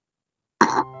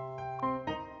Hello,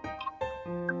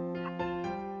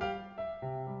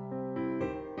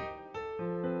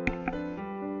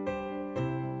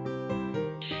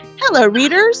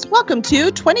 readers. Welcome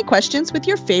to 20 Questions with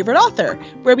Your Favorite Author,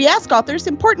 where we ask authors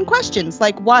important questions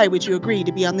like, why would you agree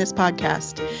to be on this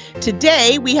podcast?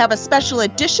 Today, we have a special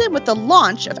edition with the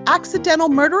launch of Accidental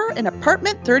Murderer in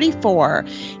Apartment 34.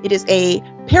 It is a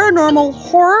paranormal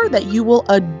horror that you will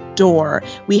adore.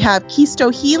 We have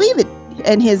Keisto Healy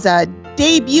and his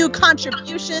debut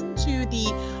contribution to the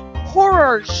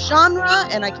horror genre,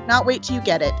 and I cannot wait till you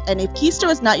get it. And if Keisto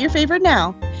is not your favorite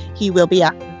now, he will be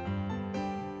after.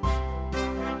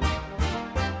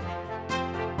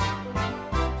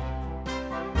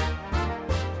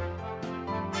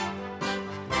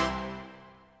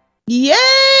 Yay!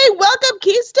 Welcome,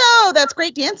 Keisto. That's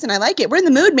great dancing. I like it. We're in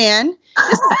the mood, man.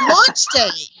 This is launch day.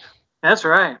 That's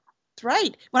right. That's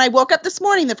right. When I woke up this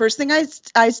morning, the first thing I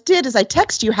did is I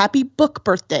texted you happy book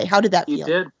birthday. How did that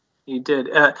feel? You did.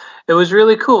 It was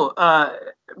really cool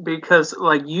because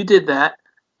like you did that.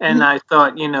 And I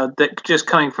thought, that just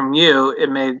coming from you,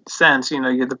 it made sense.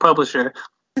 You're the publisher.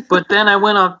 But then I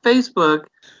went on Facebook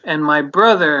and my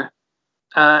brother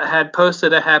had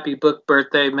posted a happy book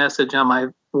birthday message on my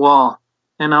wall.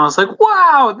 And I was like,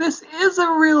 wow, this is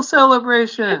a real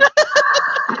celebration.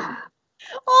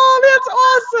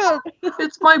 Oh, that's awesome.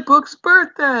 It's my book's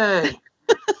birthday.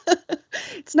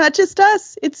 It's not just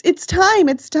us. It's time.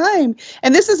 It's time.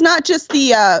 And this is not just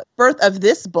the birth of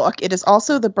this book. It is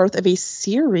also the birth of a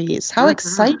series. How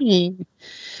exciting.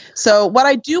 So what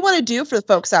I do want to do for the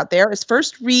folks out there is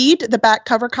first read the back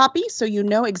cover copy so you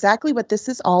know exactly what this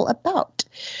is all about.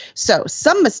 So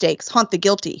some mistakes haunt the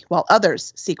guilty while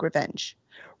others seek revenge.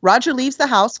 Roger leaves the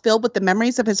house filled with the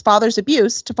memories of his father's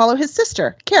abuse to follow his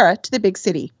sister, Kara, to the big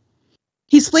city.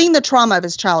 He's fleeing the trauma of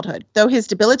his childhood, though his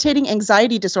debilitating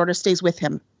anxiety disorder stays with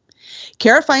him.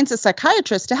 Kara finds a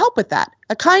psychiatrist to help with that,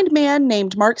 a kind man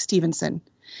named Mark Stevenson.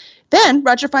 Then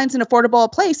Roger finds an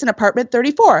affordable place in apartment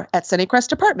 34 at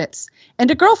Sunnycrest Apartments and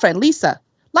a girlfriend, Lisa.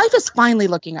 Life is finally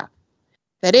looking up.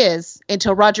 That is,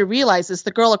 until Roger realizes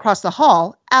the girl across the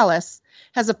hall, Alice,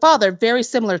 has a father very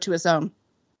similar to his own.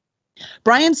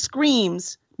 Brian's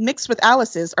screams, mixed with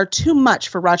Alice's, are too much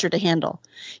for Roger to handle.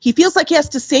 He feels like he has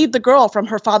to save the girl from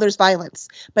her father's violence,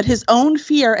 but his own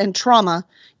fear and trauma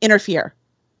interfere,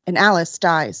 and Alice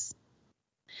dies.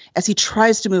 As he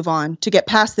tries to move on, to get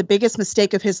past the biggest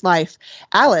mistake of his life,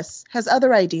 Alice has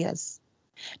other ideas.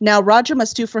 Now Roger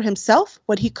must do for himself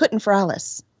what he couldn't for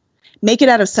Alice. Make it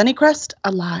out of Sunnycrest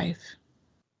alive.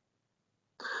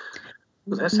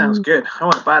 Well, that sounds good. I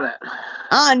want to buy that.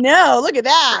 Oh, no. Look at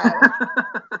that.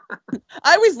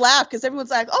 I always laugh because everyone's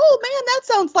like, oh, man, that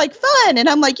sounds like fun. And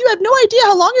I'm like, you have no idea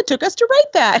how long it took us to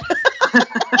write that.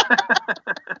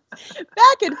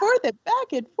 Back and forth and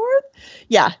back and forth.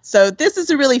 Yeah. So this is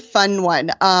a really fun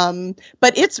one.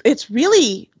 But it's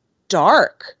really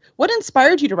dark. What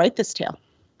inspired you to write this tale?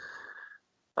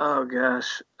 Oh,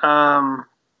 gosh.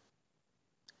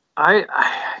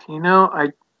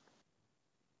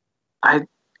 I've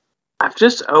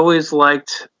just always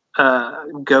liked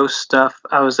ghost stuff.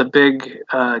 I was a big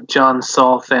John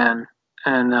Saul fan,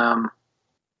 and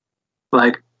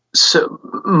so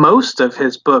most of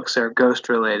his books are ghost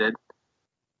related,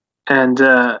 and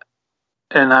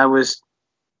I was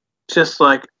just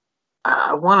like,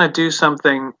 I want to do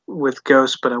something with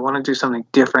ghosts, but I want to do something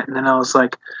different. And then I was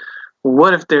like,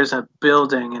 what if there's a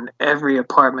building and every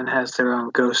apartment has their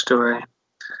own ghost story?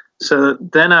 So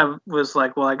then I was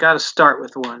like, well, I got to start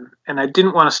with one. And I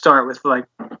didn't want to start with like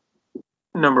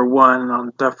number one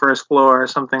on the first floor or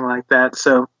something like that.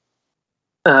 So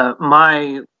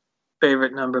my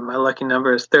favorite number, my lucky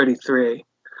number, is 33.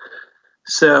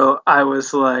 So I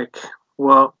was like,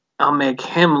 well, I'll make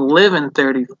him live in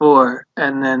 34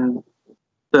 and then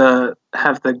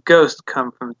have the ghost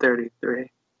come from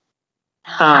 33.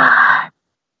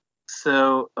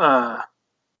 So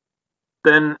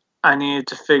then I needed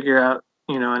to figure out,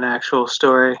 an actual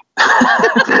story. That's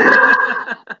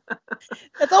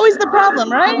always the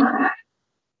problem, right?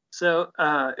 So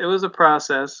it was a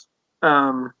process.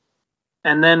 And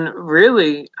then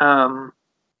really,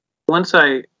 once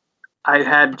I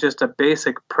had just a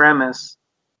basic premise,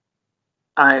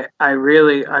 I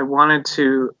wanted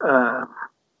to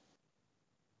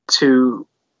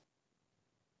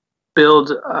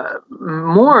build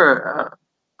more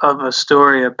of a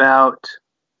story about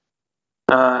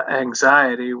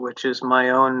anxiety, which is my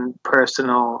own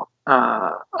personal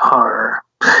horror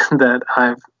that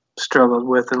I've struggled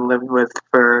with and lived with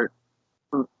for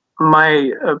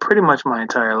my pretty much my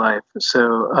entire life.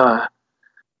 So,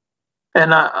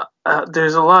 and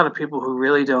there's a lot of people who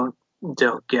really don't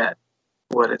get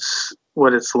what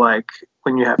it's like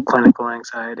when you have clinical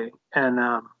anxiety. And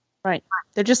right.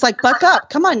 They're just like, buck up.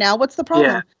 Come on now. What's the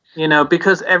problem? Yeah,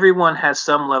 because everyone has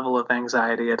some level of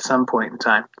anxiety at some point in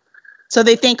time. So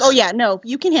they think, oh yeah, no,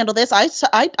 you can handle this. I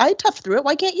toughed through it.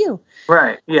 Why can't you?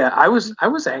 Right. Yeah. I was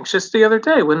anxious the other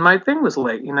day when my thing was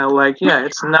late.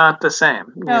 It's not the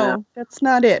same. No, that's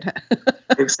not it.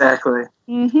 Exactly.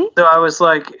 Mm-hmm. So I was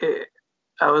like,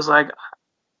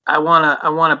 I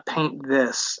wanna paint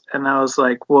this, and I was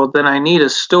like, well, then I need a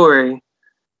story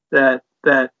that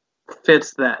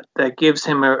fits that gives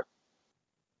him a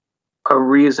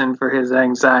reason for his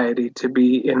anxiety to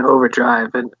be in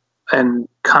overdrive and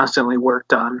constantly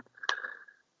worked on.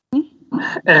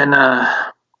 And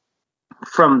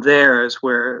from there is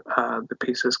where the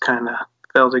pieces kind of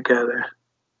fell together.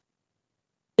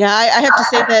 Yeah, I have to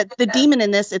say that the demon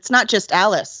in this, it's not just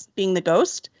Alice being the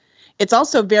ghost. It's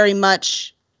also very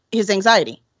much his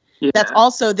anxiety. Yeah.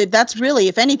 That's really,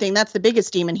 if anything, that's the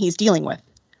biggest demon he's dealing with.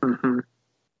 Mm-hmm.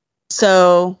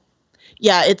 So,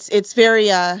 yeah, it's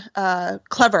very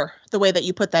clever the way that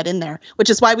you put that in there, which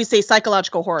is why we say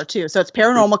psychological horror too. So it's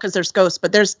paranormal because there's ghosts,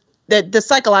 but there's the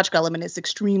psychological element is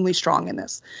extremely strong in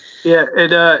this. Yeah,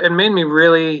 it made me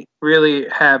really, really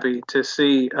happy to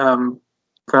see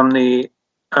from the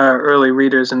early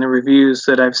readers and the reviews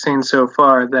that I've seen so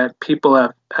far that people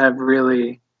have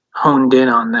really honed in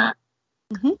on that.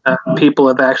 Mm-hmm. People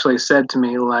have actually said to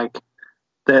me like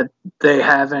that they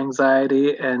have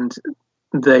anxiety, and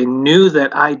they knew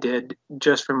that I did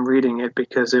just from reading it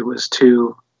because it was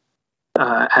too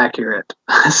accurate.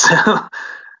 So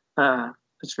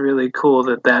it's really cool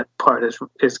that part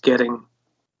is getting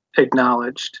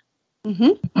acknowledged.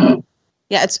 Mm-hmm.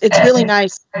 Yeah, it's really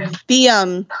nice.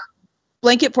 The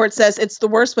Blanket Fort says it's the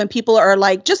worst when people are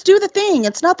like, just do the thing.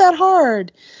 It's not that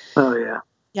hard. Oh, yeah.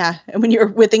 Yeah. And when you're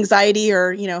with anxiety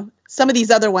or, some of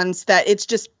these other ones that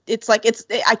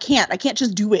I can't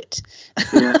just do it.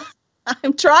 Yeah.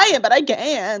 I'm trying, but I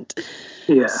can't.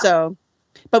 Yeah. So,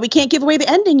 but we can't give away the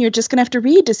ending. You're just going to have to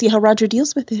read to see how Roger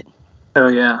deals with it. Oh,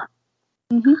 yeah.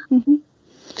 Mm-hmm, mm-hmm.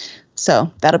 So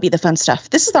that'll be the fun stuff.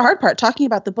 This is the hard part, talking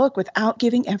about the book without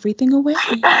giving everything away.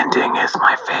 The ending is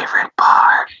my favorite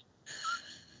part.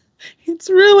 It's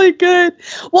really good.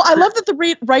 Well, I love that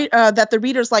the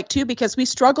readers like too, because we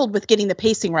struggled with getting the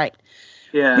pacing right.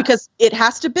 Yeah. Because it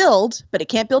has to build, but it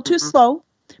can't build too slow.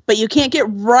 But you can't get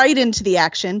right into the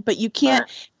action. But you can't.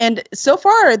 Right. And so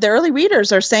far, the early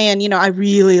readers are saying, I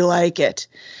really like it.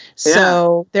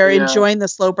 So they're enjoying the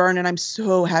slow burn, and I'm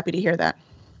so happy to hear that.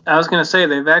 I was going to say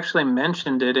they've actually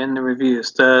mentioned it in the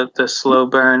reviews, the slow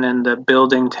burn and the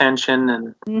building tension,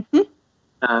 and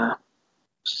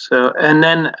and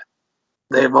then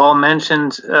they've all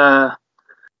mentioned the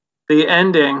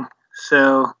ending.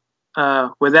 So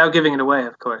without giving it away,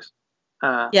 of course.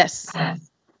 Yes.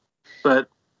 But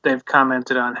they've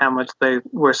commented on how much they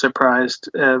were surprised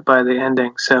by the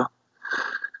ending. So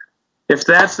if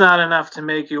that's not enough to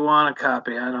make you want a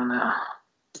copy, I don't know.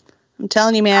 I'm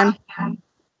telling you, man.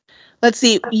 Let's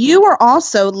see. You were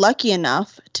also lucky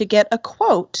enough to get a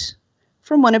quote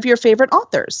from one of your favorite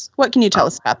authors. What can you tell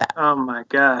us about that? Oh my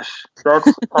gosh, that's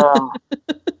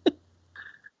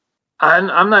I'm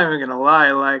not even gonna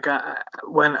lie. Like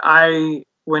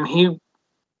when he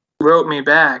wrote me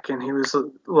back and he was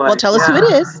like, well, tell us who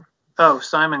it is. Oh,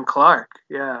 Simon Clark.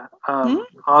 Yeah,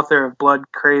 author of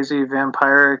Blood Crazy,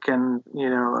 Vampiric, and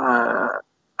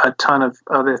a ton of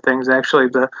other things. Actually,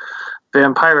 the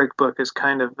Vampiric book is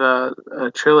kind of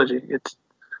a trilogy. It's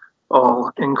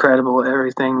all incredible.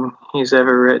 Everything he's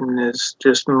ever written is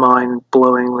just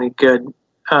mind-blowingly good.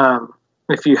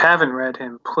 If you haven't read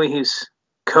him, please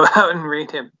go out and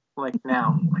read him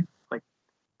now. Like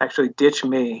actually ditch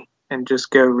me and just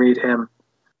go read him.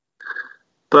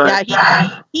 But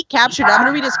yeah, he captured it. I'm going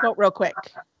to read his quote real quick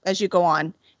as you go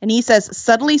on. And he says,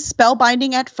 subtly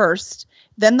spellbinding at first,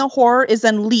 then the horror is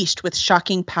unleashed with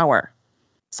shocking power.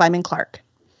 Simon Clark.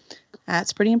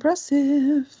 That's pretty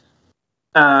impressive.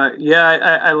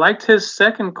 I liked his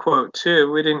second quote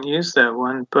too. We didn't use that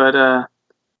one, but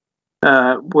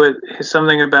with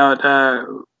something about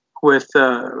with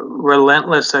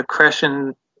relentless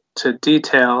accretion to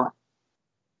detail.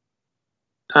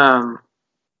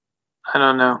 I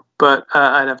don't know, but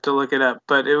I'd have to look it up.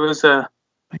 But it was an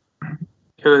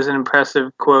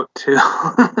impressive quote too.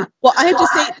 Well, I have to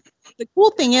say, the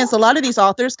cool thing is a lot of these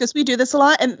authors, because we do this a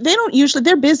lot, and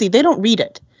they're busy. They don't read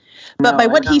it. But by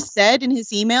what he said in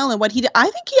his email and what he did, I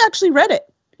think he actually read it.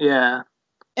 Yeah.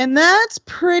 And that's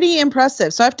pretty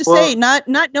impressive. So I have to say, not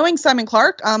knowing Simon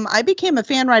Clark, I became a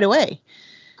fan right away.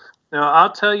 No,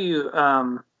 I'll tell you,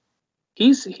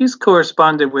 he's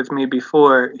corresponded with me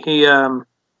before.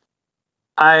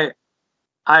 I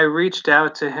reached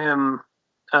out to him,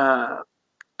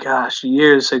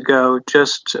 years ago,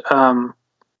 just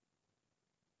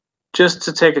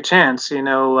to take a chance,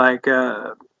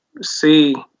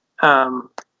 see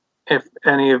if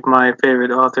any of my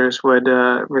favorite authors would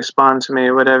respond to me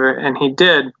or whatever, and he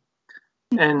did.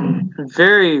 And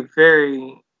very,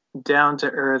 very down to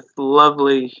earth,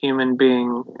 lovely human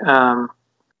being,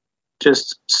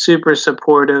 just super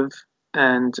supportive,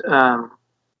 and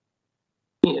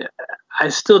I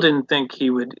still didn't think he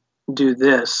would do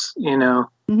this,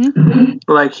 Mm-hmm.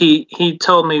 Like he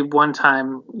told me one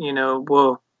time,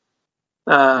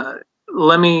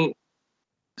 let me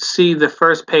see the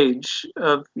first page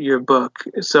of your book.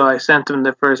 So I sent him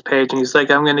the first page, and he's like,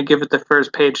 I'm going to give it the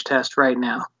first page test right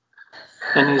now.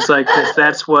 And he's like, 'cause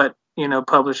that's what,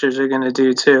 publishers are going to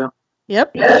do too.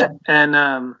 Yep.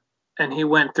 And he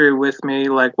went through with me,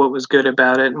 like, what was good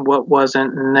about it and what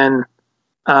wasn't. And then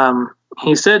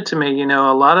he said to me,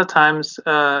 a lot of times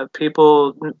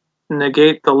people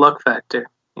negate the luck factor.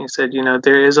 He said,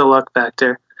 there is a luck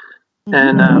factor.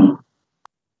 Mm-hmm. And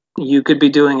you could be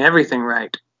doing everything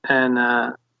right, and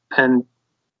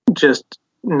just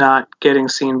not getting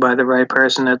seen by the right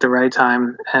person at the right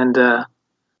time. And the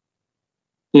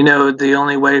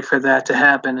only way for that to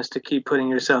happen is to keep putting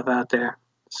yourself out there.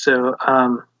 So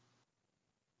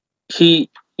he,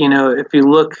 if you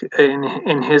look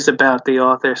in his about the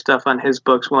author stuff on his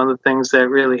books, one of the things that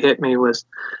really hit me was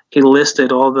he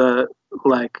listed all the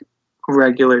like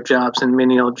regular jobs and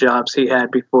menial jobs he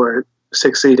had before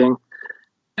succeeding.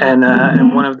 And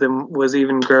one of them was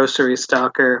even grocery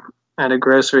stocker at a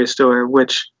grocery store,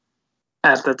 which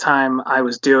at the time I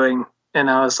was doing. And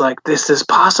I was like, this is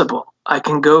possible. I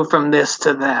can go from this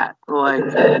to that. Like,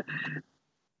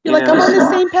 you're like, I'm on the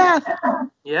same path.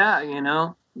 Yeah,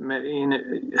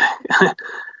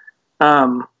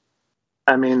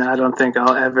 I mean, I don't think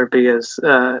I'll ever be as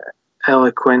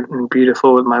eloquent and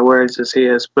beautiful with my words as he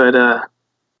is, but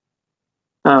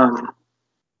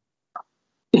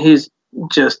he's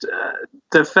just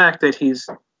the fact that he's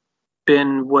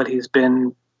been what he's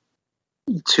been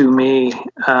to me,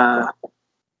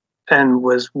 and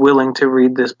was willing to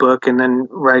read this book and then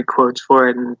write quotes for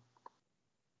it, and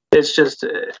it's just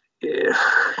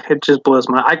it just blows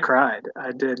my. I cried.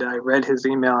 I did. I read his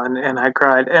email and I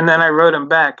cried, and then I wrote him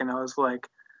back and I was like,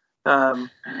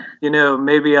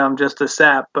 maybe I'm just a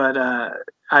sap, but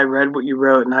I read what you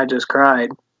wrote and I just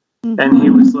cried. Mm-hmm. And he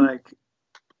was like,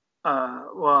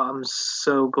 well, I'm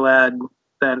so glad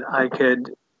that I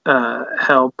could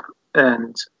help,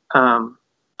 and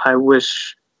I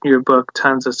wish your book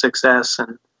tons of success.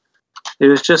 And it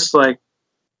was just like,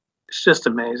 it's just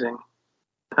amazing.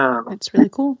 It's really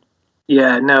cool.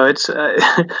 Yeah, no, it's,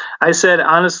 I said,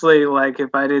 honestly, like,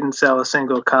 if I didn't sell a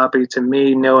single copy, to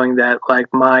me, knowing that, like,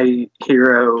 my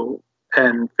hero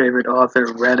and favorite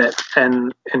author read it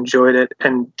and enjoyed it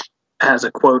and has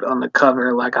a quote on the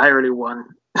cover, like, I already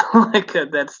won. Like,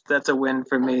 that's a win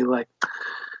for me. Like,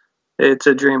 it's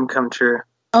a dream come true.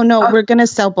 Oh no, we're gonna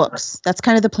sell books. That's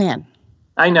kind of the plan.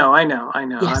 I know.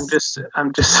 Yes.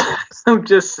 I'm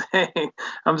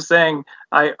saying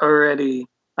I already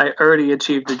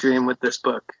achieved the dream with this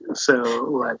book. So,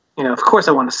 like, of course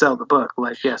I want to sell the book.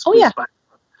 Like, yes. Oh yeah.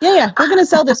 Yeah. We're gonna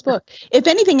sell this book. If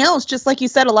anything else, just like you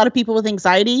said, a lot of people with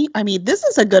anxiety, I mean, this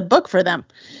is a good book for them.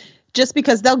 Just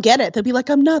because they'll get it. They'll be like,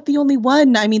 I'm not the only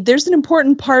one. I mean, there's an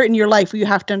important part in your life where you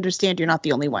have to understand you're not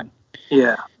the only one.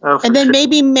 Yeah. Oh, and then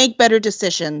maybe make better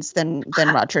decisions than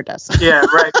Roger does. Yeah,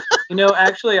 right.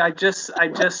 Actually, I just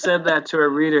said that to a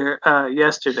reader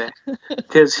yesterday,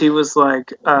 because he was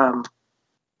like,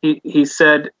 he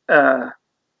said,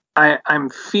 I'm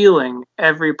feeling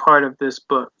every part of this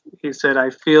book. He said, I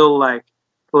feel like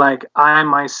I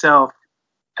myself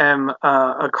am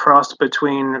a cross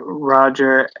between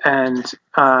Roger and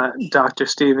Dr.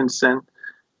 Stevenson.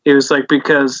 He was like,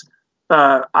 because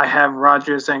I have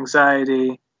Roger's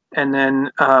anxiety and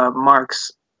then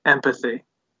Mark's empathy.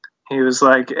 He was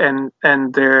like, and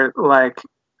they're like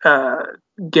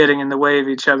getting in the way of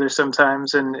each other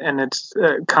sometimes, and it's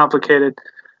complicated.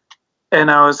 And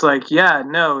I was like, yeah,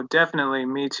 no, definitely,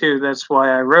 me too. That's why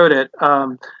I wrote it.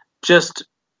 Just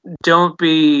don't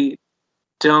be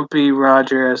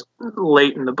Roger as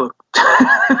late in the book.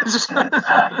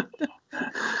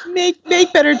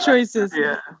 make better choices.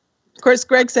 Yeah. Of course,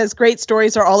 Greg says great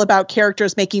stories are all about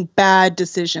characters making bad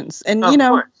decisions. And,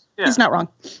 yeah. He's not wrong.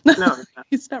 No,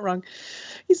 he's not wrong.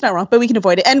 He's not wrong, but we can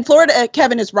avoid it. And Florida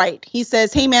Kevin is right. He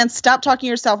says, hey, man, stop talking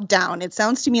yourself down. It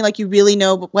sounds to me like you really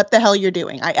know what the hell you're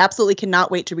doing. I absolutely cannot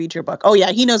wait to read your book. Oh,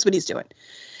 yeah, he knows what he's doing.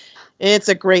 It's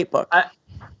a great book.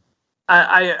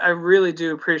 I really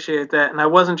do appreciate that, and I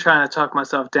wasn't trying to talk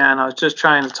myself down. I was just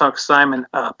trying to talk Simon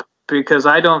up because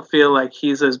I don't feel like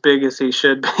he's as big as he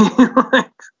should be.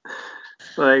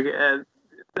 like,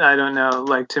 I don't know.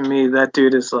 Like to me, that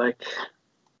dude is like,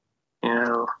 you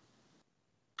know,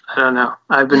 I don't know.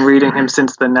 I've been reading him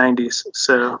since the '90s,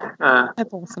 so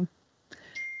that's awesome.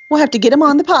 We'll have to get him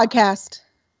on the podcast.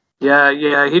 Yeah,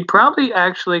 he'd probably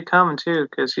actually come too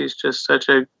because he's just such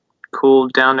a cool,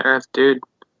 down to earth dude.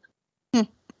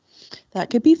 That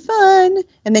could be fun.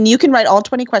 And then you can write all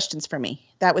 20 questions for me.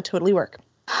 That would totally work.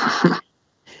 But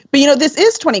this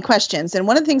is 20 questions. And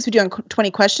one of the things we do on 20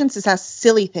 questions is ask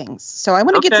silly things. So I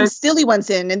want to get some silly ones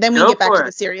in, and then we get back to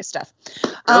the serious stuff.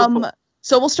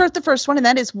 So we'll start the first one, and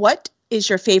that is, what is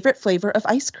your favorite flavor of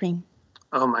ice cream?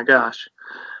 Oh my gosh.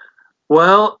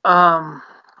 Well, I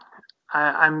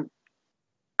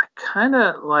kind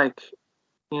of like,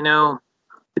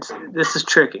 this is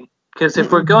tricky. Because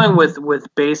if we're going with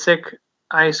basic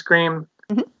ice cream,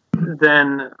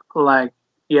 then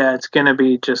it's going to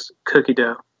be just cookie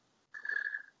dough.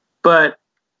 But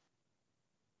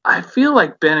I feel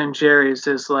like Ben & Jerry's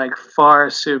is like far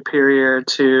superior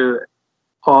to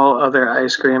all other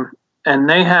ice cream. And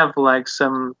they have like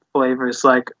some flavors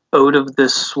like Oat of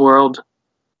This World,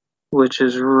 which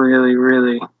is really,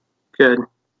 really good.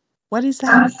 What is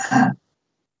that?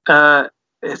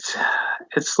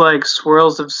 It's like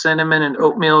swirls of cinnamon and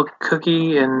oatmeal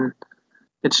cookie, and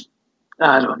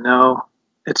I don't know.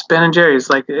 It's Ben & Jerry's.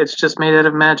 Like, it's just made out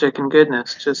of magic and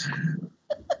goodness. Just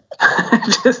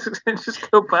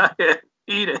go buy it,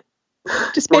 eat it.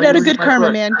 Just made out of good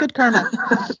karma, man. Good karma.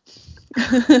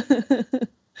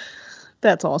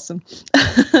 That's awesome.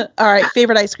 All right,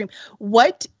 favorite ice cream.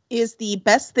 What is the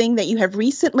best thing that you have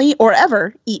recently or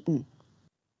ever eaten?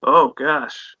 Oh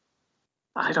gosh.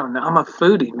 I don't know. I'm a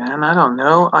foodie, man. I don't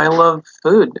know. I love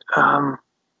food.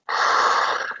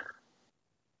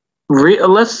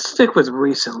 Let's stick with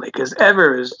recently, because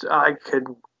ever is I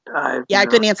couldn't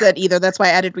answer that either. That's why I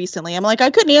added recently. I'm like, I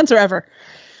couldn't answer ever.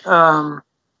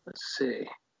 Let's see.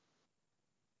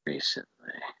 Recently.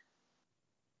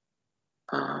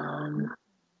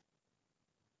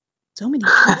 So many.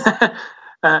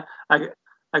 I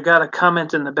got a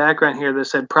comment in the background here that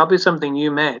said probably something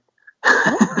you made.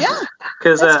 Oh, yeah.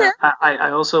 Because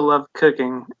I also love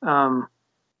cooking. So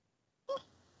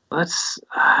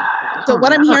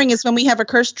what I'm hearing is when we have a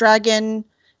Cursed Dragon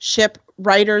ship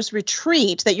writers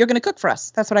retreat that you're going to cook for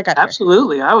us. That's what I got.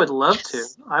 Absolutely. Here. I would love to.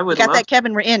 I would. Got that,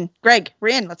 Kevin. We're in. Greg,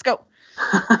 we're in. Let's go.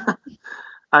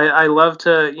 I love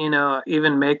to,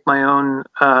 even make my own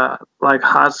like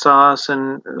hot sauce,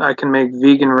 and I can make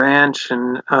vegan ranch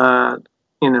and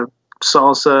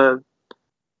salsa.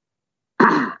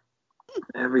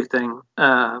 Everything.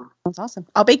 That's awesome.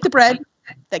 I'll bake the bread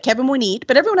that Kevin won't eat,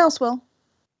 but everyone else will.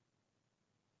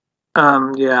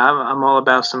 I'm all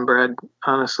about some bread,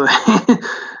 honestly.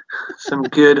 Some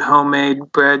good homemade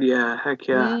bread. Yeah, heck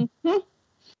yeah. Mm-hmm.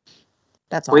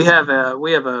 That's awesome.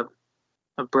 We have a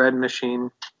bread machine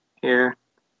here.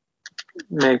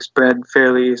 Makes bread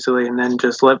fairly easily, and then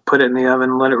just put it in the oven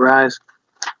and let it rise.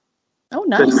 Oh,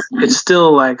 nice. But it's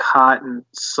still like hot and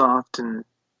soft and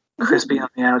crispy on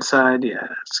the outside. Yeah,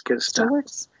 it's good stuff. Still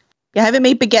works. Yeah, I haven't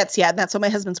made baguettes yet, and that's what my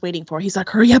husband's waiting for. He's like,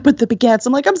 hurry up with the baguettes.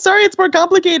 I'm like, I'm sorry, it's more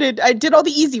complicated. I did all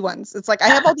the easy ones. It's like, I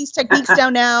have all these techniques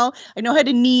down now. I know how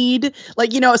to knead,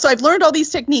 so I've learned all these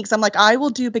techniques. I'm like, I will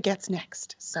do baguettes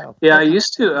next. So yeah, I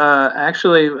used to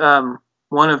actually.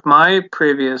 One of my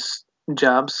previous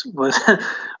jobs was I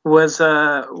was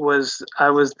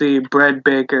the bread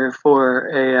baker for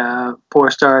a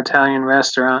 4-star Italian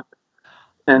restaurant,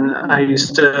 and I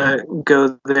used to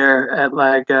go there at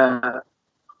like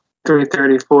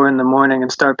 3:34 in the morning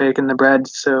and start baking the bread.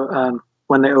 So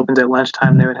when they opened at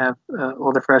lunchtime, they would have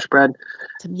all the fresh bread.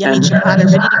 Some yummy ciabatta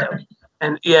ready to go.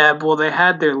 And they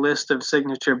had their list of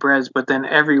signature breads, but then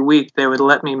every week they would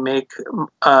let me make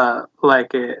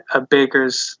like a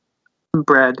baker's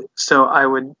bread. So I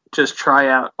would just try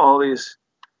out all these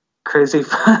crazy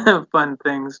fun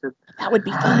things. That would be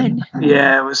fun.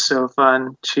 Yeah, it was so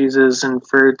fun. Cheeses and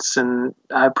fruits, and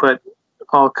I put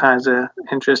all kinds of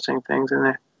interesting things in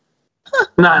there. Huh.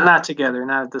 Not together,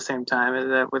 not at the same time.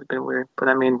 That would have been weird. But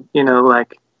I mean,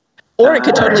 like. Or it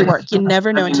could totally work. You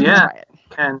never know until you try it.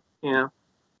 You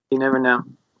never know.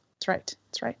 That's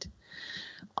right.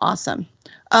 Awesome.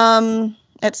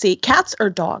 Let's see. Cats or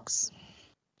dogs?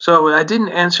 So I didn't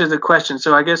answer the question.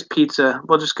 So I guess pizza.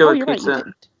 We'll just go with pizza. Right,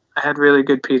 I had really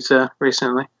good pizza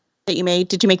recently. That you made?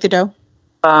 Did you make the dough?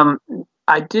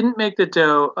 I didn't make the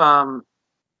dough.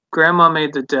 Grandma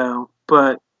made the dough,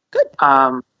 but good.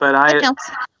 But I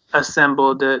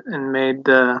assembled it and made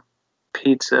the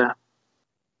pizza.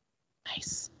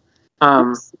 Nice.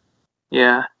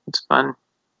 Yeah, it's fun.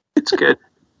 It's good.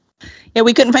 Yeah,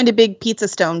 we couldn't find a big pizza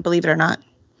stone, believe it or not.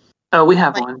 Oh, we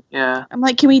have one. Yeah. I'm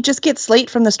like, can we just get slate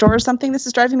from the store or something? This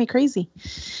is driving me crazy.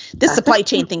 This supply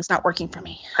chain thing's not working for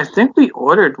me. I think we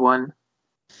ordered one.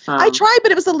 I tried,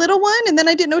 but it was a little one, and then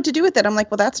I didn't know what to do with it. I'm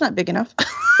like, well, that's not big enough.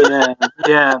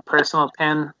 yeah, personal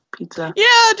pan pizza.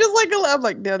 Yeah, just like I'm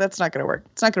like, no, that's not gonna work.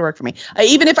 It's not gonna work for me.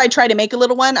 Even if I try to make a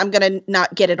little one, I'm gonna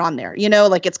not get it on there. You know,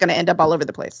 like it's gonna end up all over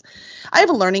the place. I have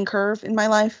a learning curve in my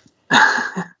life,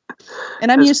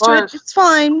 and I'm used to it. It's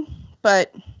fine,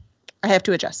 but I have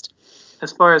to adjust.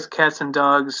 As far as cats and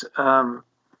dogs,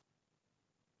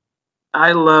 I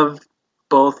love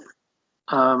both.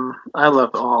 I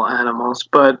love all animals,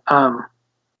 but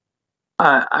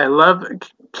I love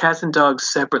cats and dogs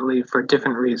separately for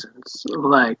different reasons.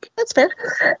 Like, that's fair.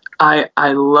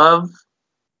 I love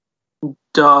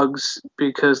dogs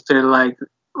because they're like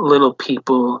little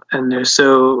people and they're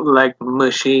so like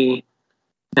mushy,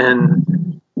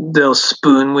 and they'll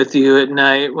spoon with you at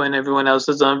night when everyone else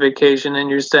is on vacation and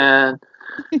you're sad.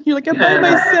 You're like, I'm by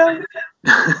myself.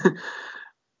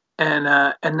 And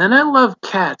then I love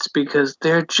cats because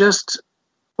they're just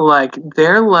like an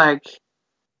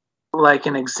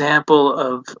example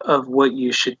of what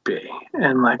you should be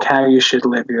and like how you should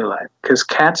live your life. Because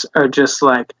cats are just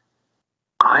like,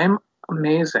 I'm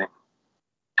amazing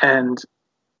and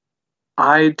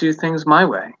I do things my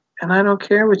way and I don't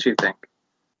care what you think.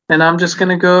 And I'm just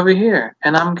gonna go over here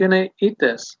and I'm gonna eat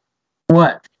this.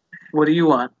 What? What do you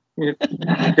want? You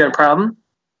got a problem?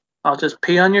 I'll just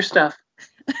pee on your stuff.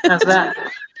 How's that?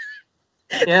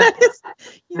 Yeah.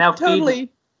 Now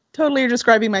totally you're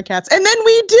describing my cats. And then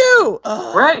we do.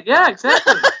 Oh. Right, yeah,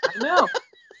 exactly. I know.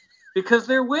 Because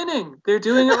they're winning. They're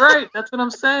doing it right. That's what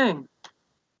I'm saying.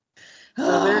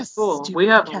 So they're cool. We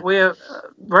have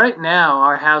right now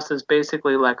our house is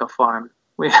basically like a farm.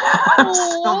 We have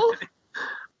so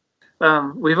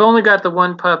many. We've only got the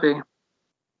one puppy,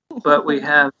 but we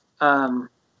had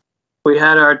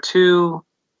our two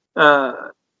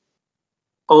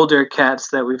older cats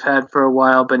that we've had for a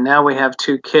while, but now we have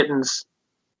two kittens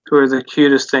who are the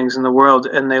cutest things in the world,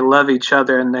 and they love each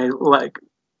other and they like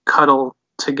cuddle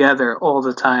together all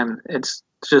the time. It's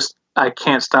just, I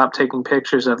can't stop taking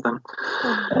pictures of them.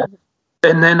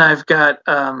 And then I've got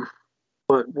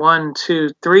 1, 2,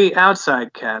 3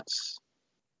 outside cats.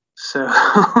 So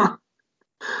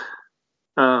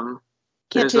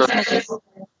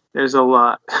there's a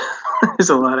lot. There's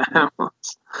a lot of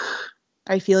animals.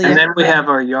 I feel you. And then we have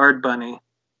our yard bunny,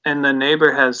 and the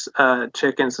neighbor has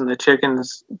chickens, and the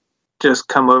chickens just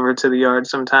come over to the yard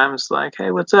sometimes. Like,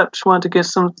 hey, what's up? Just wanted to get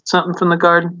something from the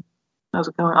garden. How's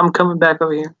it going? I'm coming back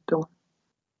over here. Don't worry.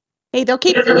 Hey, they'll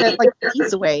keep like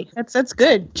bees away. That's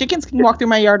good. Chickens can walk through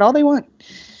my yard all they want.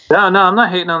 No, I'm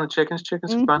not hating on the chickens.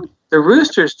 Chickens are fun. The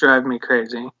roosters drive me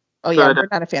crazy. Oh yeah, we're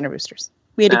not a fan of roosters.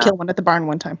 We had to kill one at the barn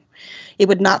one time. It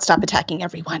would not stop attacking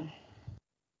everyone.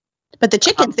 But the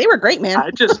chickens, they were great, man. I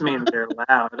just mean they're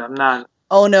loud. I'm not.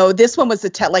 Oh no, this one was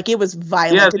like it was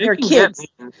violent. Yeah, and they're kids.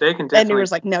 They can definitely. And it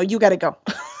was like, no, you got to go.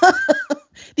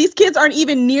 These kids aren't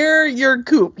even near your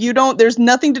coop. There's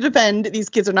nothing to defend. These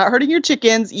kids are not hurting your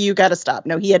chickens. You got to stop.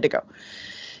 No, he had to go.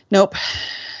 Nope.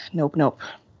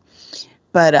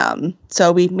 But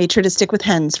so we made sure to stick with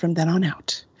hens from then on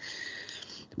out.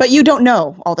 But you don't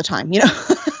know all the time, you know.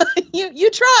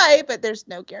 you try, but there's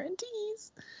no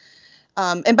guarantees.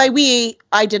 And by we,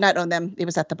 I did not own them. It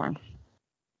was at the barn.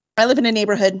 I live in a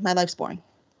neighborhood. My life's boring.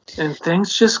 And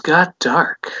things just got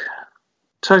dark.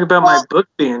 Talk about my book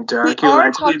being dark. You're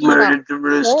like, we murdered the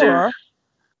rooster.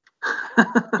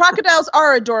 Crocodiles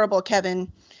are adorable,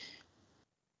 Kevin.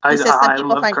 He says that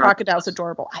people find crocodiles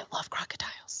adorable. I love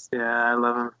crocodiles. Yeah, I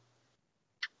love them.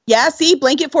 Yeah, see,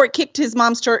 Blanket Fort kicked his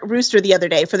mom's rooster the other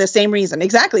day for the same reason.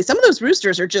 Exactly. Some of those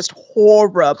roosters are just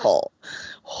horrible.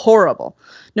 Horrible.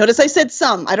 Notice I said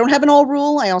some. I don't have an all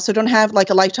rule. I also don't have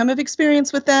like a lifetime of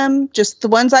experience with them. Just the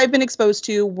ones I've been exposed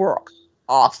to were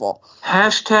awful.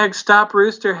 # stop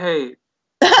rooster hate.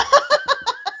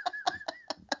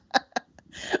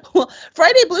 Well,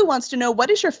 Friday Blue wants to know, what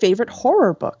is your favorite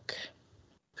horror book?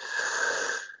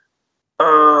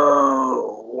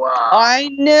 Oh, wow. I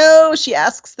know. She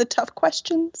asks the tough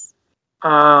questions.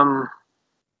 Oh,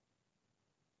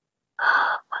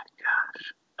 my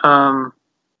gosh.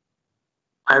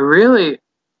 I really,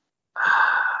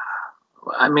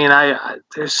 I mean,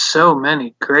 there's so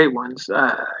many great ones.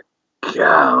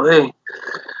 Golly.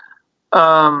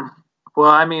 Well,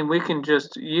 I mean,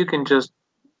 you can just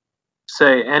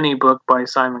say any book by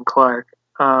Simon Clark.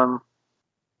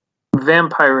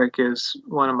 Vampiric is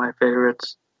one of my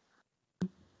favorites.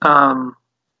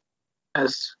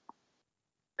 As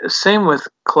same with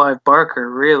Clive Barker,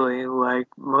 really. Like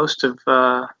most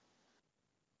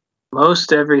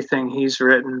everything he's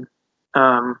written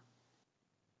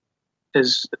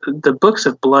is the Books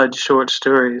of Blood short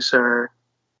stories are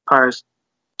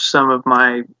some of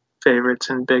my favorites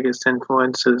and biggest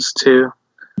influences too.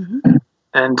 Mm-hmm.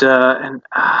 And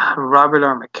Robert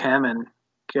R. McCammon,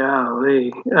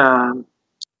 golly,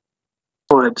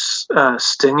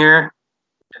 Stinger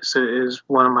is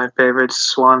one of my favorites.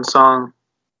 Swan Song,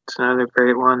 it's another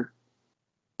great one.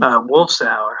 Wolf's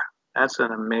Hour, that's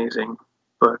an amazing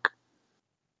book.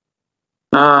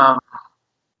 What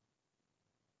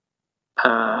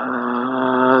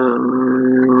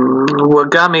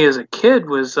got me as a kid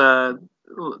was the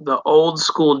old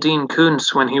school Dean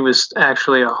Koontz when he was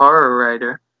actually a horror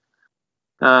writer,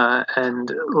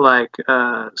 and like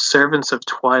Servants of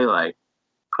Twilight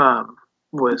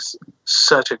was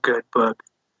such a good book.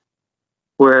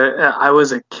 Where I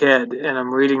was a kid and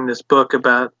I'm reading this book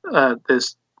about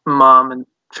this mom and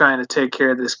trying to take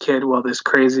care of this kid while this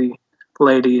crazy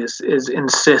lady is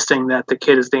insisting that the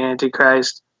kid is the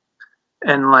Antichrist.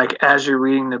 And like as you're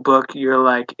reading the book, you're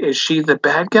like, is she the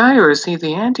bad guy or is he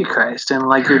the Antichrist? And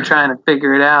like you're trying to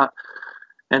figure it out,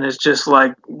 and it's just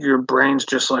like your brain's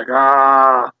just like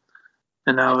ah.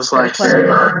 And I was like,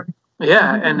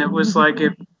 yeah, and it was like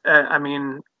it. I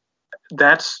mean,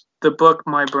 that's the book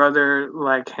my brother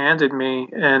like handed me,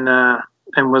 and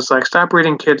was like, stop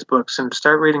reading kids' books and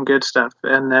start reading good stuff.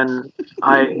 And then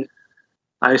I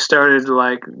started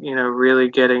like really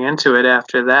getting into it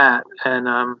after that,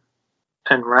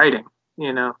 and writing,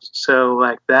 so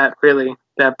like that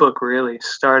book really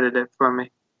started it for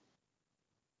me.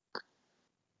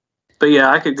 But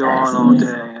yeah, I could go on all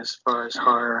day as far as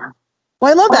horror.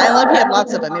 Well, I love that. I love you had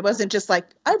lots of them. It wasn't just like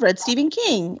I've read Stephen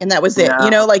King and that was it.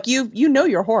 Yeah. Like you know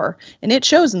your horror, and it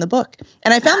shows in the book.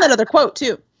 And I found that other quote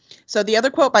too. So the other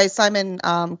quote by Simon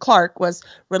Clark was,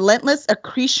 "Relentless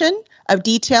accretion of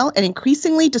detail and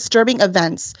increasingly disturbing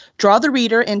events draw the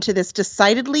reader into this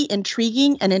decidedly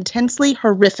intriguing and intensely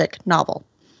horrific novel."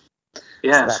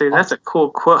 Yeah, so that's a cool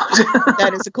quote.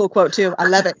 That is a cool quote too. I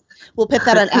love it. We'll put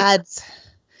that on ads.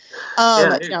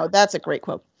 No, that's a great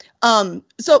quote.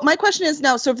 So my question is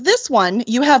now, so for this one,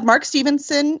 you have Mark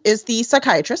Stevenson is the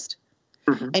psychiatrist,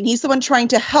 mm-hmm. and he's the one trying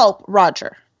to help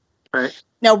Roger. Right.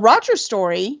 Now, Roger's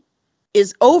story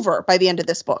is over by the end of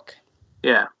this book.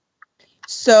 Yeah.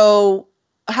 So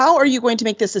how are you going to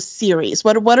make this a series?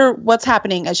 What's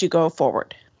happening as you go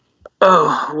forward?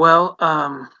 Oh, well,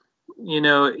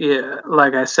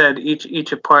 like I said,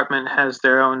 each apartment has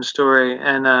their own story,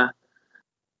 and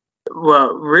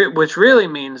which really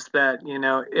means that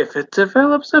if it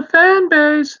develops a fan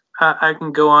base, I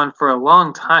can go on for a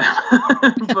long time.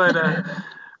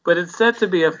 but it's set to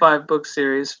be a 5-book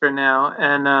series for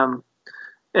now,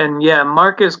 and yeah,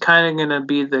 Mark is kind of going to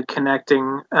be the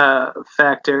connecting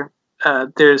factor.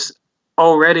 There's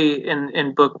already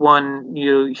in book 1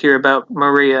 you hear about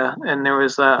Maria, and there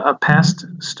was a past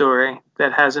story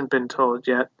that hasn't been told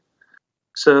yet.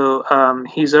 So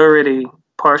he's already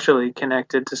partially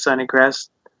connected to Sunnycrest,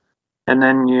 and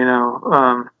then you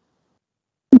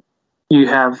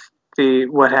have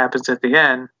what happens at the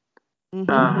end.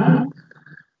 Mm-hmm.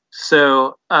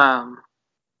 So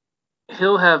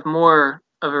he'll have more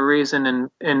of a reason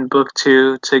in book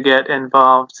 2 to get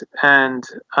involved and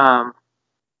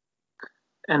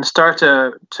start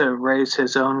to raise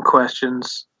his own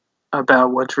questions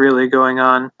about what's really going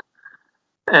on.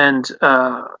 And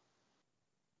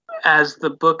as the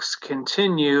books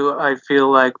continue, I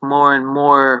feel like more and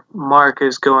more Mark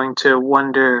is going to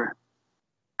wonder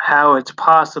how it's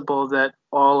possible that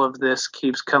all of this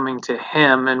keeps coming to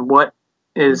him, and what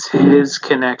is his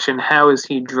connection? How is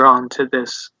he drawn to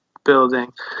this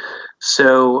building?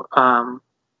 So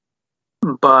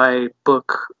by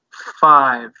book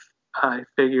 5, I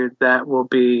figured that will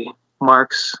be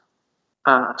Mark's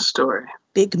story.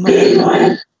 Big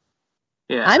moment.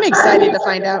 Yeah. I'm excited to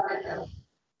find out.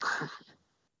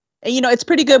 And it's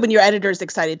pretty good when your editor is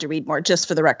excited to read more, just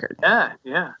for the record.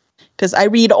 Yeah. Because I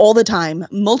read all the time,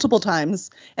 multiple times,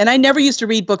 and I never used to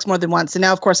read books more than once. And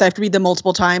now, of course, I have to read them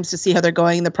multiple times to see how they're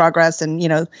going, the progress. And,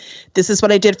 this is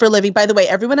what I did for a living. By the way,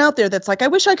 everyone out there that's like, I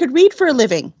wish I could read for a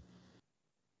living.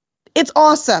 It's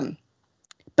awesome.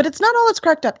 But it's not all it's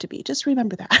cracked up to be. Just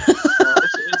remember that.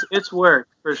 It's work,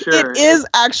 for sure. It is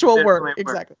actual work.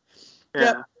 Exactly.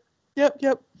 Yeah.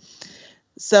 Yep.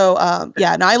 So, no,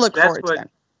 I look forward to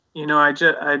that.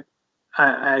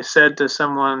 I said to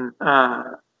someone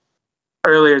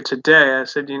earlier today, I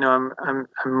said, I'm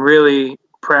really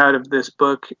proud of this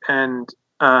book and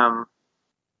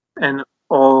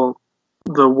all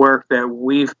the work that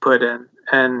we've put in,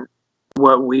 and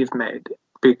what we've made,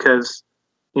 because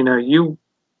you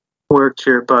worked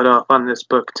your butt off on this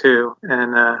book too,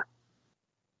 and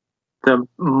the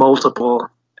multiple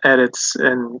edits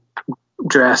and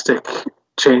drastic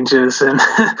changes, and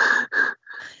well,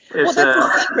 that's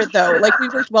the secret though. Like, we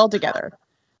worked well together.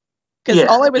 Because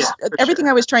everything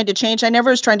I was trying to change, I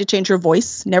never was trying to change your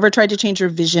voice, never tried to change your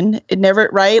vision. It never,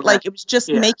 right? Like, it was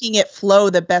just making it flow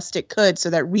the best it could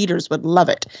so that readers would love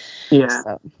it.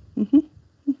 Yeah.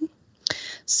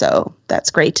 So that's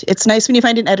great. It's nice when you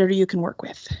find an editor you can work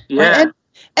with. Yeah. Right?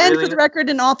 And for the record,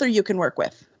 an author you can work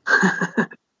with.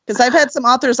 Because I've had some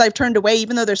authors I've turned away,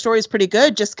 even though their story is pretty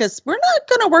good, just because we're not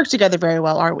going to work together very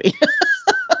well, are we? I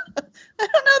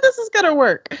don't know if this is going to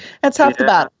work. That's half the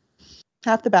battle.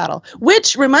 Half the battle.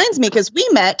 Which reminds me, because we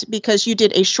met because you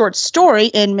did a short story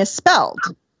in Misspelled.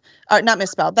 Not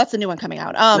Misspelled. That's the new one coming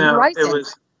out. No, Horizons. it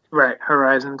was,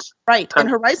 Horizons. Right, and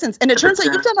Horizons. And it turns out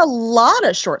you've done a lot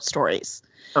of short stories.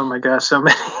 Oh my gosh, so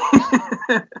many.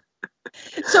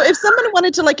 So if someone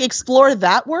wanted to explore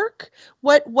that work,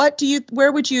 where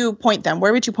would you point them?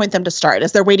 Where would you point them to start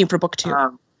as they're waiting for book 2?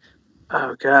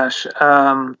 Oh gosh.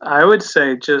 I would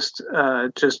say just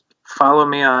follow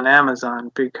me on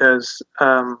Amazon, because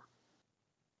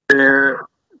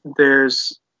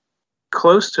there's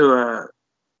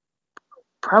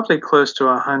probably close to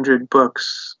 100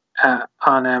 books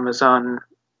on Amazon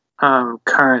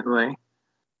currently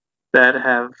that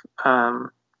have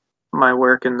my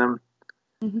work in them.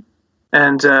 Mm-hmm.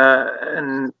 And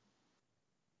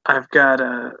I've got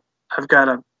a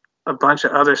bunch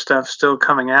of other stuff still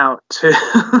coming out too.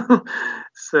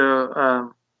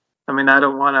 So I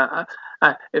don't want to.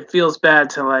 It feels bad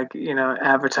to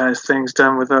advertise things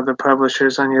done with other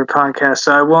publishers on your podcast.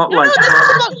 So I won't No, this is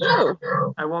about you.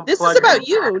 I won't. This is about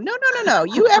you. No.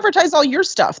 You advertise all your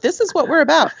stuff. This is what we're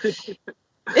about.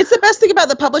 It's the best thing about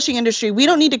the publishing industry. We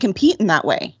don't need to compete in that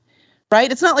way,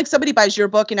 right? It's not like somebody buys your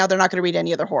book and now they're not going to read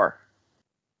any other horror.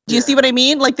 Do you see what I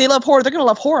mean? Like, they love horror. They're going to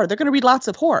love horror. They're going to read lots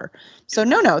of horror. So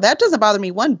no, that doesn't bother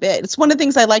me one bit. It's one of the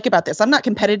things I like about this. I'm not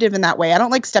competitive in that way. I don't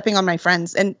like stepping on my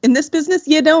friends. And in this business,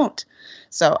 you don't.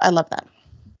 So I love that.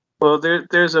 Well,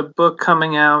 there's a book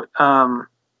coming out.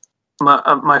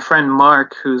 My friend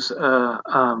Mark, who's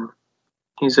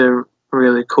he's a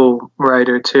really cool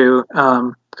writer too.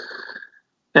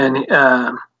 And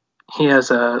he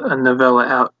has a novella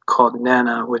out called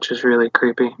Nana, which is really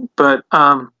creepy. But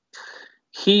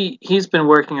he's been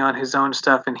working on his own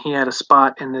stuff, and he had a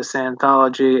spot in this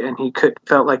anthology, and he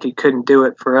felt like he couldn't do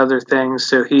it for other things,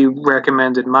 so he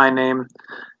recommended my name,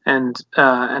 and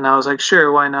I was like,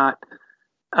 sure, why not?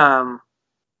 And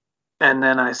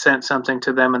then I sent something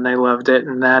to them, and they loved it,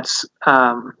 and that's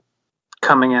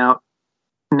coming out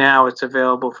now. It's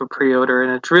available for pre-order,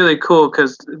 and it's really cool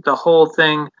because the whole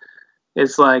thing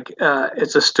is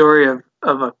it's a story of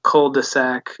a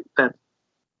cul-de-sac that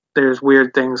there's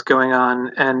weird things going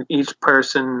on, and each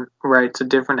person writes a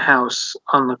different house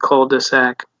on the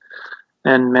cul-de-sac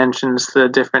and mentions the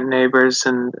different neighbors,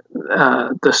 and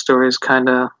the stories kind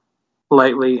of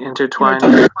lightly intertwined.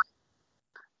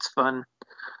 It's fun.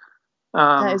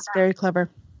 That is very clever.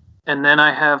 And then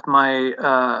I have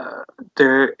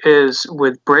there is,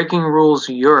 with Breaking Rules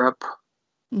Europe,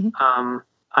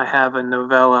 I have a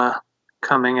novella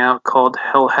coming out called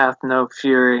Hell Hath No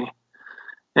Fury.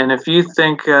 And if you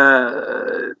think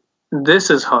this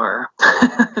is horror,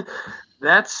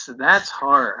 that's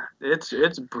horror.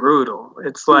 It's brutal.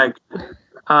 It's like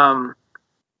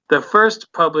the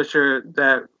first publisher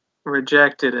that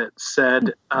rejected it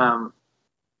said,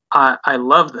 I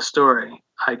love the story,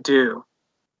 I do,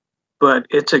 but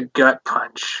it's a gut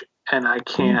punch, and I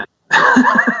can't.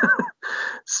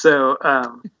 So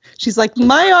she's like,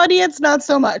 my audience, not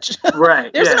so much.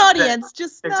 Right. There's an audience,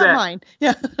 just not mine.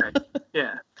 Yeah. Right.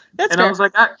 Yeah. That's and fair.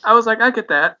 I was like, I get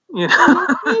that.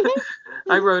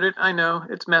 I wrote it. I know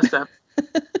it's messed up,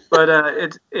 but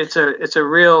it's a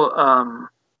real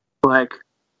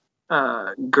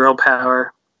girl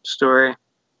power story.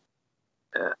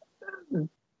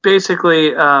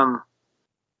 Basically,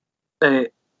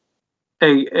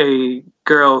 a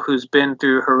girl who's been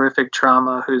through horrific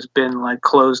trauma, who's been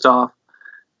closed off,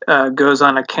 goes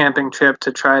on a camping trip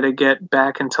to try to get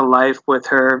back into life with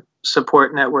her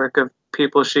support network of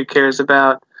people she cares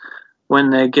about,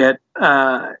 when they get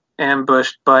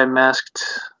ambushed by masked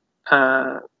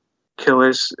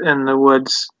killers in the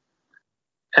woods,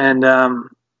 and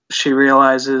she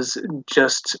realizes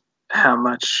just how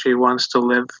much she wants to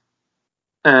live,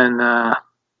 and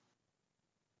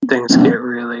things get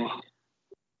really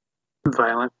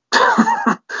violent.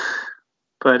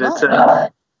 But it's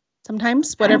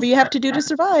sometimes whatever you have to do to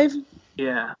survive.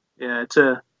 Yeah, it's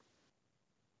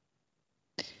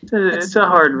It's a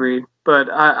hard read, but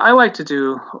I like to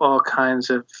do all kinds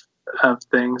of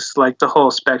things, like the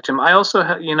whole spectrum. I also,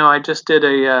 I just did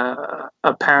a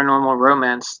paranormal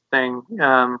romance thing.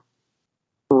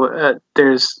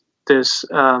 There's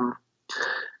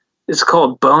it's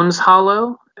called Bones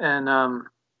Hollow, and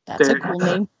that's a cool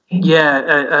name.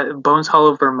 Yeah, Bones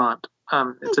Hollow, Vermont.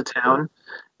 It's a town.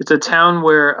 It's a town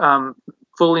where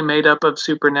fully made up of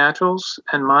supernaturals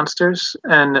and monsters,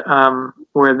 and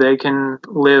where they can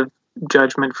live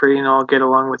judgment free and all get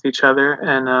along with each other.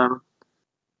 And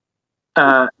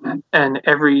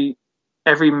every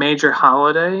major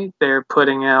holiday, they're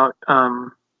putting out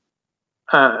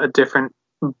a different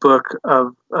book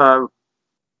of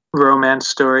romance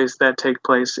stories that take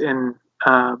place in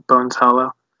Bones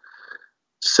Hollow.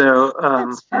 So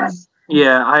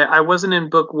yeah, I wasn't in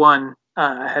book 1.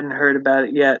 I hadn't heard about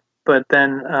it yet, but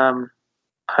then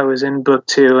I was in book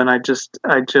 2, and I just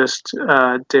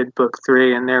did book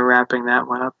 3, and they're wrapping that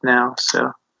one up now.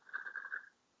 So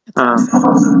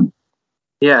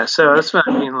yeah, so that's what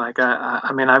I mean. Like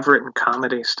I mean, I've written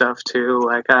comedy stuff too.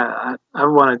 Like I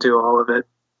want to do all of it.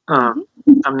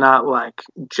 I'm not like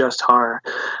just horror.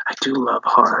 I do love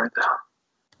horror though.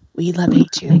 We love it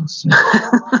too.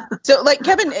 So, like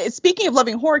Kevin, speaking of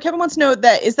loving horror, Kevin wants to know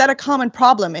is that a common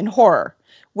problem in horror,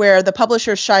 where the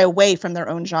publishers shy away from their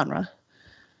own genre?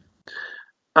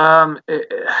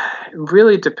 It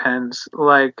really depends.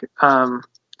 Like,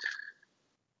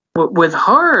 with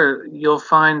horror, you'll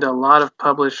find a lot of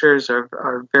publishers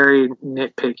are very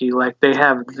nitpicky. Like they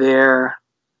have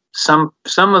some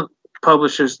of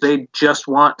publishers, they just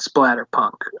want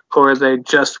splatterpunk, or they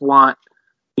just want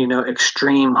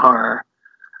extreme horror,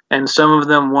 and some of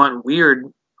them want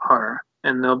weird horror,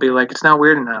 and they'll be like, it's not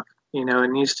weird enough,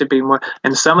 it needs to be more.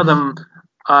 And some of them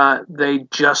they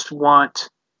just want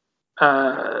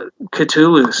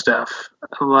Cthulhu stuff,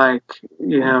 like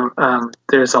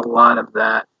there's a lot of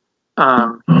that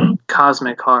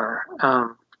cosmic horror,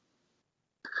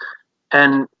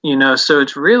 and so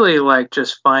it's really like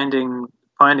just finding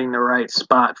the right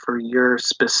spot for your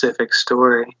specific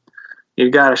story. You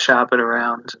got to shop it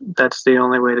around. That's the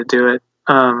only way to do it.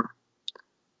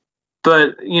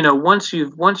 But once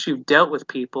you've dealt with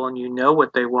people and you know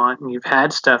what they want and you've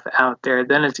had stuff out there,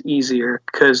 then it's easier,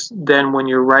 because then when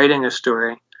you're writing a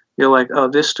story, you're like, oh,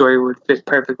 this story would fit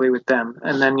perfectly with them,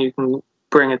 and then you can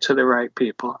bring it to the right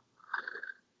people.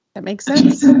 That makes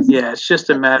sense. Yeah, it's just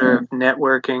a matter of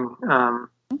networking.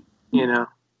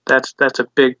 That's a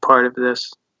big part of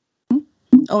this.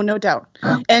 Oh, no doubt.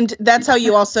 And that's how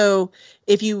you also,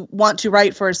 if you want to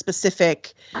write for a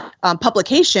specific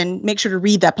publication, make sure to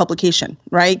read that publication,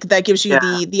 right? That gives you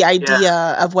the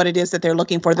idea of what it is that they're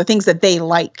looking for, the things that they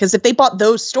like. Because if they bought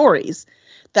those stories,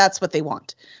 that's what they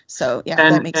want. So, yeah,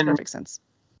 that makes perfect sense.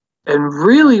 And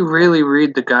really, really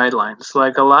read the guidelines.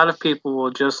 Like, a lot of people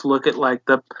will just look at, like,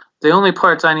 the only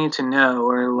parts I need to know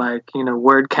are, like,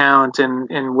 word count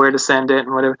and where to send it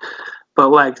and whatever. But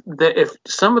like, if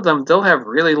some of them, they'll have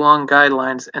really long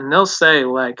guidelines, and they'll say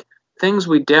like things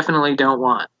we definitely don't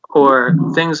want, or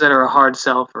things that are a hard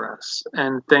sell for us,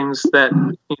 and things that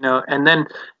And then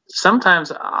sometimes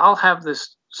I'll have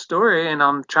this story, and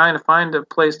I'm trying to find a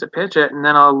place to pitch it, and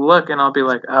then I'll look and I'll be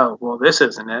like, oh, well, this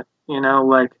isn't it.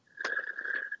 Like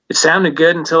it sounded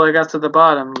good until I got to the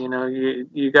bottom.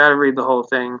 You got to read the whole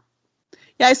thing.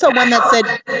 Yeah, I saw one that said,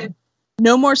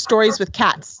 no more stories with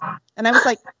cats. And I was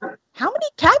like, how many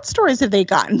cat stories have they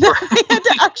gotten? They had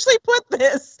to actually put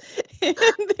this in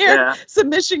their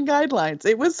submission guidelines.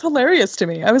 It was hilarious to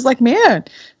me. I was like, man,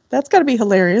 that's got to be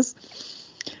hilarious.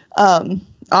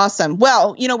 Awesome.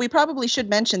 Well, we probably should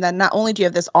mention that not only do you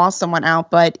have this awesome one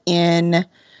out, but in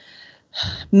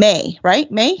May,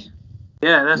 right? May?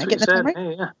 Yeah, that's what you said. Right?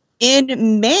 May, yeah.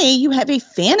 In May, you have a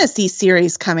fantasy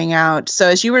series coming out. So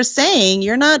as you were saying,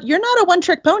 you're not a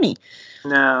one-trick pony.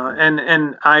 No,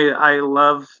 and I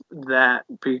love that,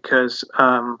 because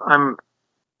I'm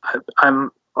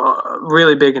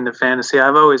really big into fantasy.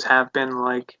 I've always have been,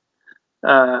 like,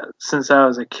 since I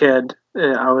was a kid.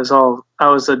 I was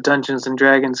a Dungeons and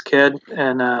Dragons kid,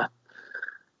 and I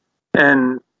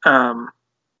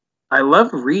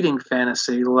love reading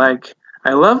fantasy. Like,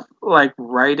 I love like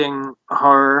writing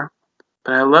horror,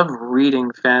 but I love reading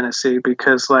fantasy,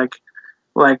 because like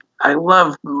I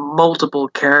love multiple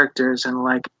characters and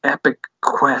like epic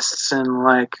quests and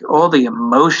like all the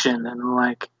emotion, and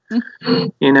like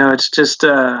it's just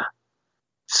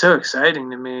so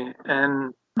exciting to me.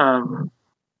 And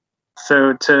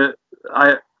so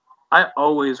I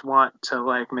always want to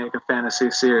like make a fantasy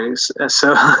series.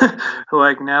 So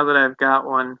like now that I've got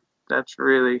one, that's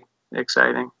really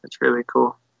exciting. It's really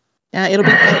cool. Yeah, it'll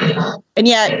be good. And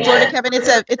yeah, Florida Kevin, it's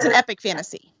an epic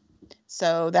fantasy.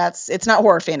 So it's not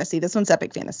horror fantasy. This one's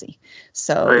epic fantasy.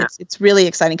 So it's really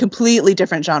exciting. Completely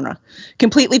different genre,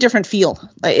 completely different feel.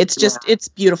 It's just it's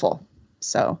beautiful.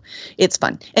 So it's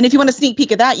fun. And if you want a sneak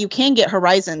peek of that, you can get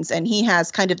Horizons, and he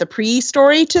has kind of the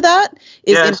pre-story to that.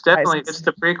 It's definitely it's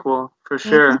the prequel for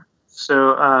sure. Mm-hmm.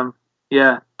 So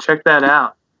check that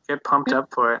out. Get pumped up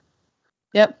for it.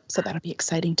 Yep. So that'll be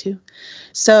exciting too.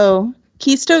 So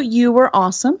Keisto, you were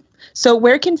awesome. So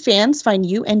where can fans find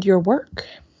you and your work?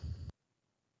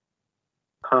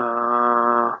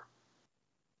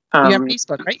 You have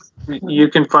Facebook, right? You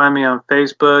can find me on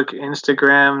Facebook,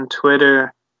 Instagram,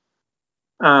 Twitter.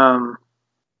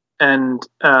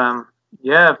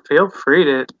 Feel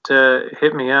free to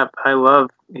hit me up. I love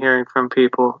hearing from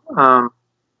people. I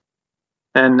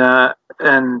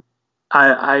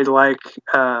like,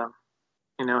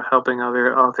 helping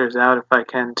other authors out if I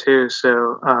can too.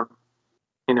 So,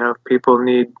 if people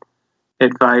need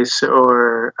advice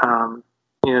or,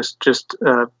 just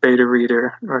a beta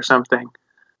reader or something,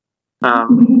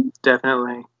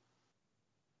 definitely,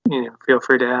 feel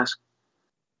free to ask.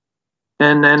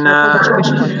 And then, no,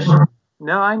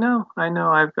 I know. I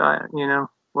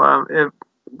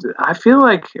feel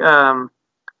like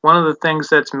one of the things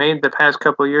that's made the past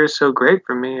couple of years so great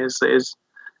for me is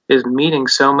meeting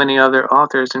so many other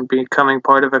authors and becoming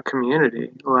part of a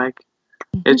community. Like,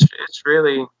 it's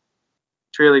really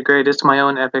great. It's my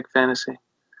own epic fantasy.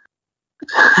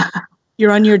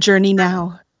 You're on your journey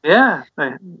now. Yeah,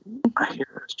 my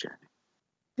hero's journey.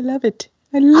 I love it.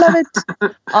 I love it.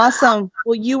 Awesome.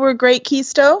 Well, you were great,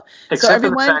 Keisto. Except for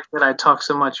the fact that I talk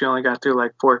so much, you only got through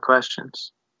like 4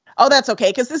 questions. Oh, that's okay,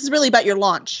 because this is really about your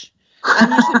launch.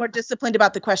 I'm usually more disciplined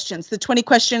about the questions. The 20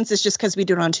 questions is just because we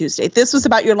do it on Tuesday. This was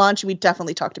about your launch. We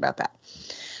definitely talked about that.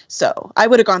 So I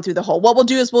would have gone through the whole. What we'll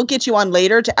do is we'll get you on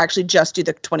later to actually just do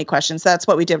the 20 questions. That's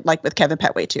what we did like with Kevin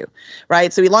Petway too,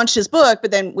 right? So we launched his book,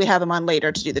 but then we have him on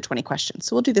later to do the 20 questions.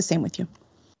 So we'll do the same with you.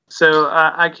 So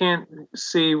I can't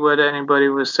see what anybody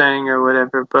was saying or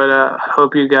whatever, but I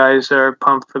hope you guys are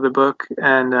pumped for the book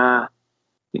and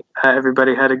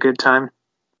everybody had a good time.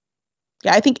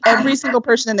 Yeah, I think every single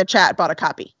person in the chat bought a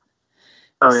copy.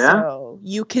 Oh, yeah? So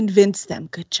you convinced them.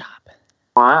 Good job.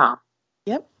 Wow.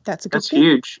 Yep, that's a good thing. That's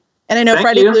huge. And I know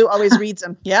Friday Blue always reads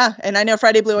them. Yeah, and I know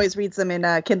Friday Blue always reads them in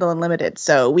Kindle Unlimited.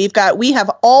 So we have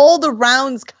all the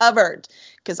rounds covered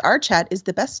because our chat is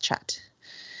the best chat.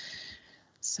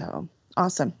 So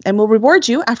awesome. And we'll reward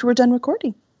you after we're done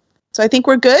recording. So I think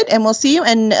we're good and we'll see you.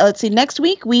 And let's see, next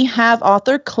week we have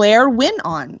author Claire Wynn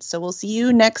on. So we'll see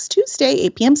you next Tuesday,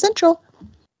 8 p.m. Central.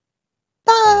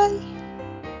 Bye.